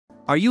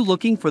Are you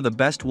looking for the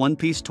best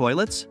one-piece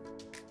toilets?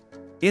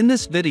 In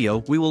this video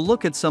we will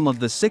look at some of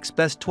the 6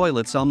 best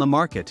toilets on the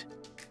market.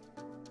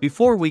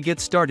 Before we get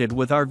started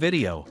with our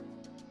video,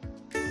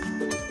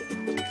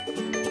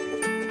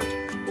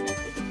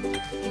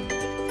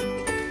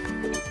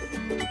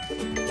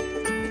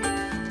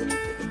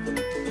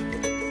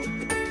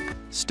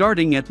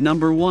 starting at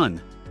number 1.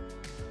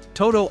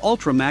 TOTO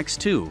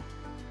UltraMax II.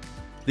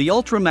 The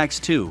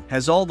UltraMax II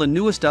has all the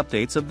newest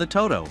updates of the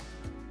Toto.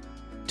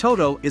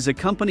 Toto is a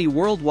company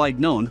worldwide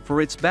known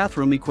for its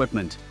bathroom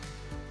equipment.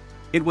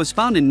 It was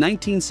founded in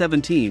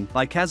 1917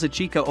 by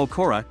Kazuchika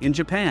Okura in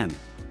Japan.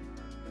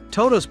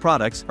 Toto's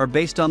products are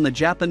based on the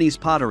Japanese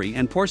pottery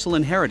and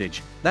porcelain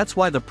heritage, that's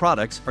why the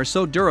products are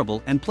so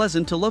durable and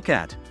pleasant to look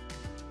at.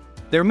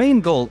 Their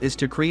main goal is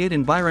to create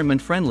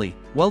environment-friendly,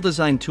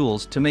 well-designed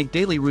tools to make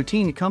daily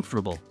routine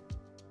comfortable.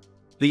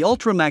 The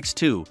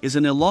UltraMax II is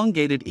an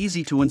elongated,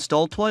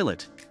 easy-to-install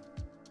toilet.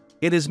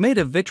 It is made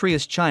of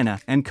vitreous china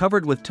and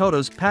covered with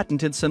Toto's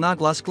patented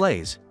Sonoglass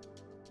glaze.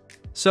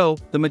 So,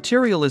 the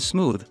material is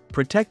smooth,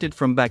 protected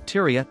from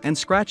bacteria and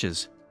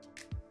scratches.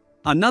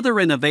 Another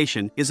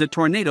innovation is a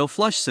tornado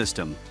flush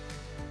system.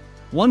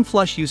 One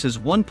flush uses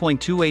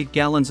 1.28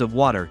 gallons of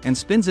water and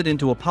spins it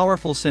into a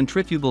powerful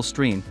centrifugal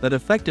stream that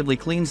effectively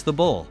cleans the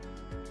bowl.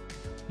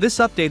 This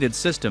updated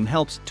system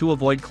helps to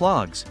avoid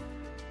clogs.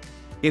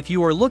 If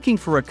you are looking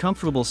for a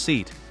comfortable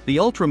seat, the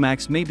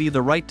UltraMax may be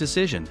the right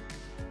decision.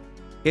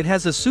 It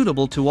has a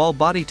suitable to all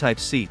body type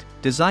seat,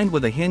 designed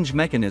with a hinge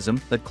mechanism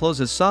that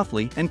closes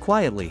softly and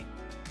quietly.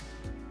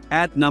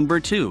 At number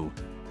 2.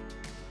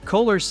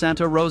 Kohler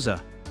Santa Rosa.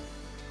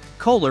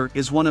 Kohler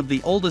is one of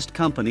the oldest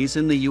companies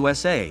in the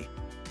USA.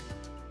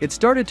 It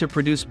started to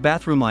produce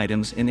bathroom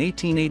items in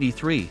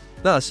 1883,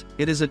 thus,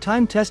 it is a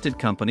time-tested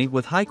company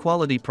with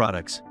high-quality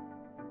products.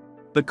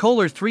 The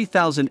Kohler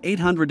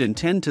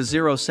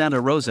 3810-0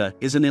 Santa Rosa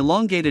is an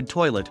elongated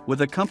toilet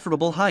with a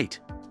comfortable height.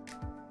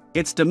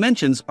 Its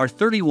dimensions are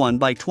 31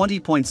 by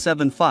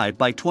 20.75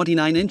 by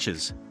 29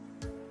 inches.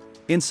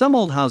 In some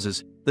old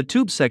houses, the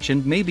tube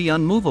section may be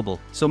unmovable,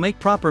 so make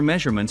proper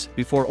measurements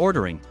before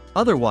ordering,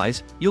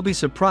 otherwise, you'll be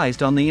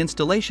surprised on the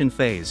installation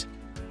phase.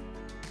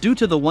 Due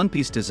to the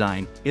one-piece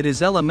design, it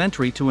is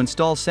elementary to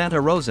install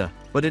Santa Rosa,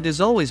 but it is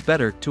always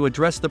better to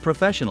address the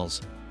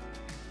professionals.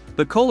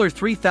 The Kohler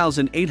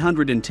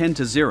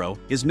 3810-0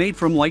 is made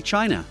from white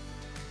china.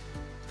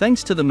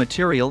 Thanks to the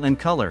material and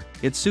color,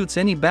 it suits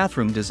any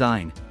bathroom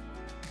design.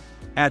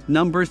 At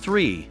number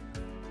 3.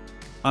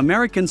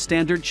 American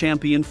Standard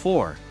Champion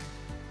 4.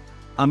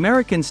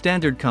 American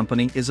Standard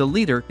Company is a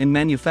leader in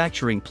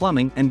manufacturing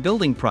plumbing and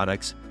building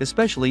products,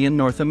 especially in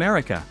North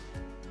America.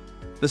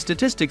 The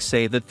statistics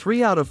say that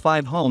 3 out of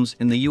 5 homes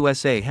in the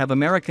USA have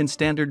American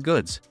Standard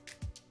goods.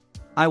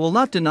 I will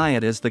not deny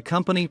it, as the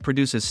company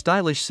produces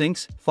stylish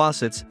sinks,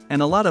 faucets,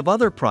 and a lot of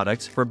other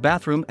products for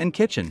bathroom and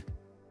kitchen.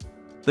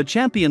 The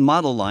Champion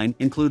model line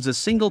includes a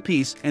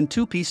single-piece and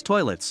 2-piece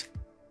toilets.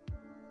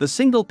 The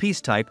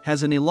single-piece type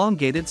has an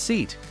elongated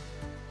seat.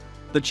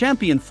 The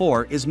Champion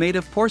 4 is made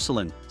of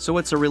porcelain, so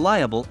it's a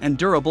reliable and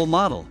durable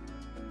model.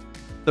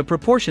 The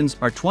proportions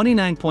are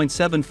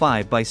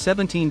 29.75 by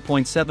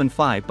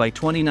 17.75 by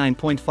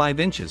 29.5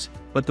 inches,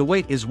 but the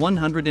weight is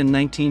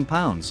 119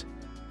 pounds.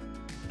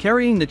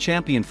 Carrying the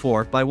Champion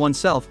 4 by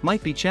oneself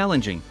might be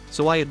challenging,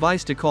 so I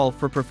advise to call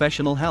for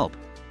professional help.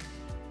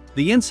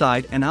 The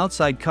inside and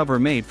outside cover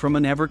made from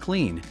an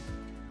Everclean.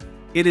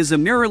 It is a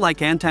mirror-like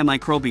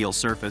antimicrobial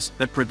surface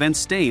that prevents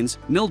stains,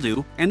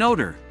 mildew, and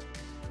odor.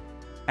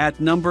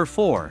 At number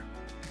 4.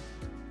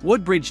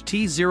 WOODBRIDGE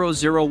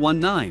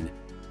T0019.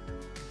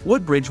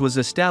 WOODBRIDGE was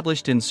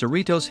established in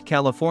Cerritos,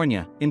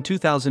 California, in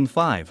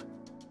 2005.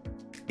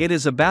 It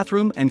is a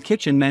bathroom and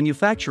kitchen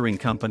manufacturing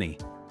company.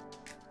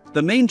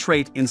 The main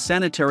trait in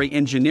sanitary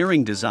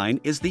engineering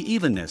design is the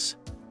evenness.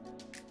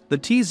 The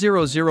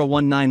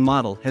T0019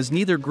 model has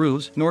neither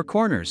grooves nor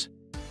corners.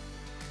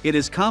 It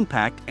is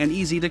compact and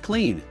easy to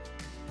clean.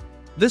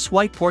 This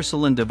white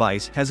porcelain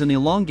device has an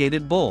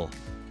elongated bowl.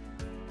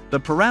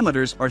 The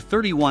parameters are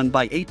 31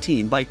 by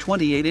 18 by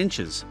 28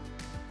 inches.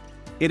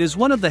 It is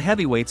one of the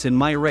heavyweights in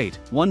my rate,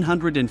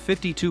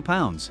 152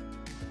 pounds.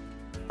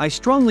 I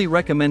strongly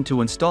recommend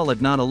to install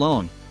it not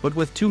alone, but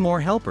with 2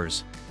 more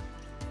helpers.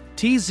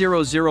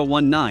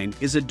 T0019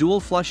 is a dual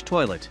flush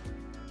toilet.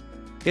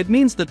 It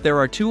means that there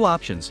are 2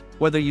 options,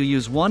 whether you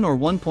use 1 or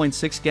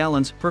 1.6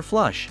 gallons per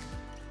flush.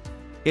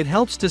 It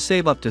helps to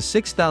save up to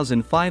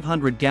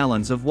 6,500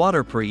 gallons of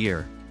water per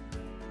year.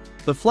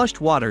 The flushed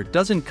water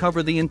doesn't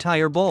cover the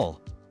entire bowl.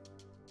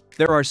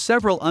 There are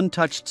several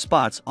untouched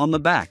spots on the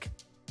back.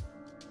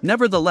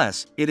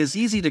 Nevertheless, it is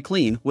easy to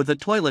clean with a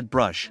toilet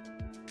brush.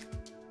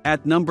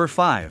 At number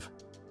 5.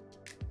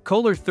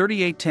 Kohler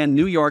 3810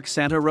 New York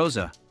Santa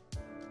Rosa.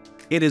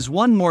 It is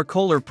one more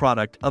Kohler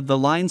product of the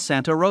line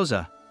Santa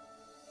Rosa.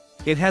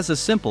 It has a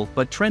simple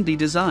but trendy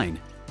design.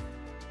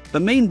 The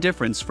main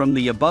difference from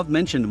the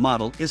above-mentioned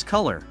model is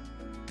color.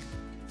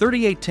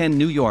 3810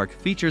 New York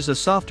features a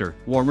softer,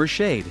 warmer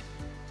shade.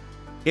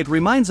 It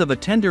reminds of a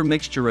tender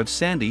mixture of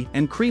sandy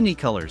and creamy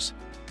colors.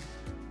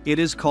 It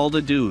is called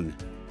a dune.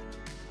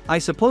 I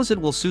suppose it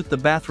will suit the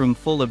bathroom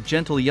full of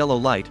gentle yellow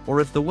light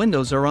or if the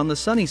windows are on the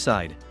sunny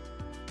side.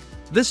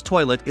 This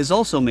toilet is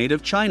also made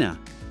of china.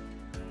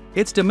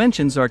 Its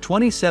dimensions are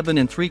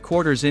 27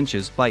 3/4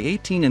 inches by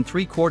 18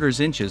 3/4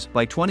 inches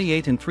by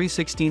 28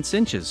 3/16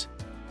 inches.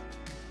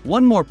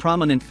 One more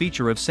prominent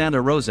feature of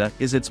Santa Rosa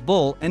is its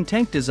bowl and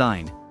tank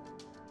design.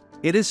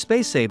 It is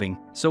space-saving,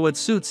 so it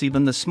suits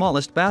even the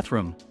smallest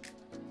bathroom.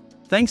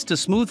 Thanks to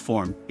smooth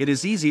form, it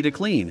is easy to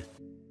clean.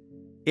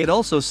 It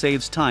also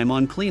saves time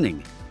on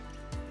cleaning.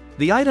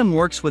 The item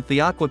works with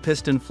the aqua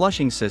piston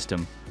flushing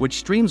system, which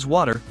streams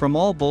water from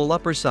all bowl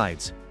upper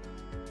sides.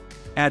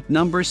 At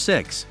number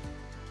 6.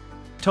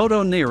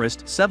 Toto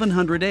Neorest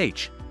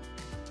 700H.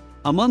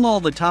 Among all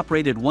the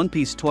top-rated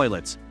one-piece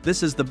toilets,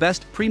 this is the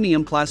best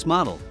premium class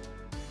model.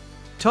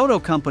 Toto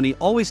Company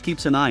always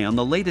keeps an eye on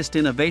the latest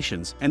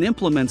innovations and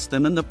implements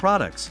them in the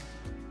products.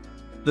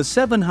 The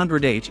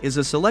 700H is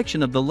a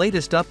selection of the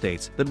latest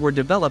updates that were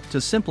developed to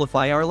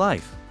simplify our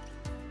life.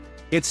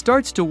 It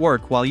starts to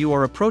work while you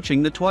are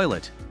approaching the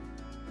toilet.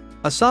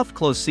 A soft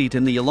close seat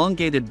in the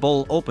elongated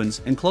bowl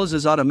opens and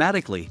closes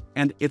automatically,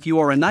 and if you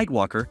are a night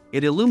walker,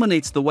 it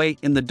illuminates the way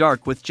in the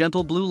dark with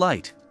gentle blue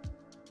light.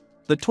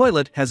 The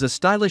toilet has a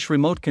stylish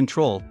remote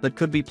control that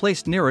could be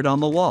placed near it on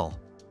the wall.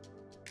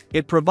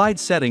 It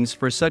provides settings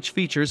for such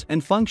features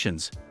and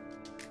functions.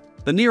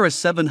 The nearest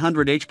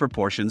 700H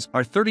proportions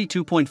are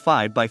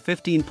 32.5 by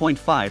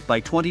 15.5 by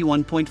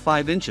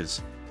 21.5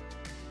 inches.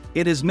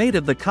 It is made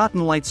of the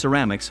cotton light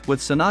ceramics with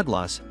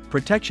Sonoglass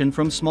protection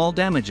from small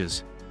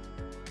damages.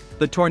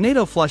 The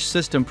tornado flush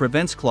system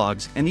prevents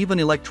clogs and even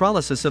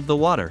electrolysis of the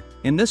water.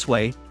 In this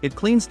way, it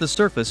cleans the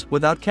surface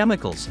without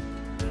chemicals.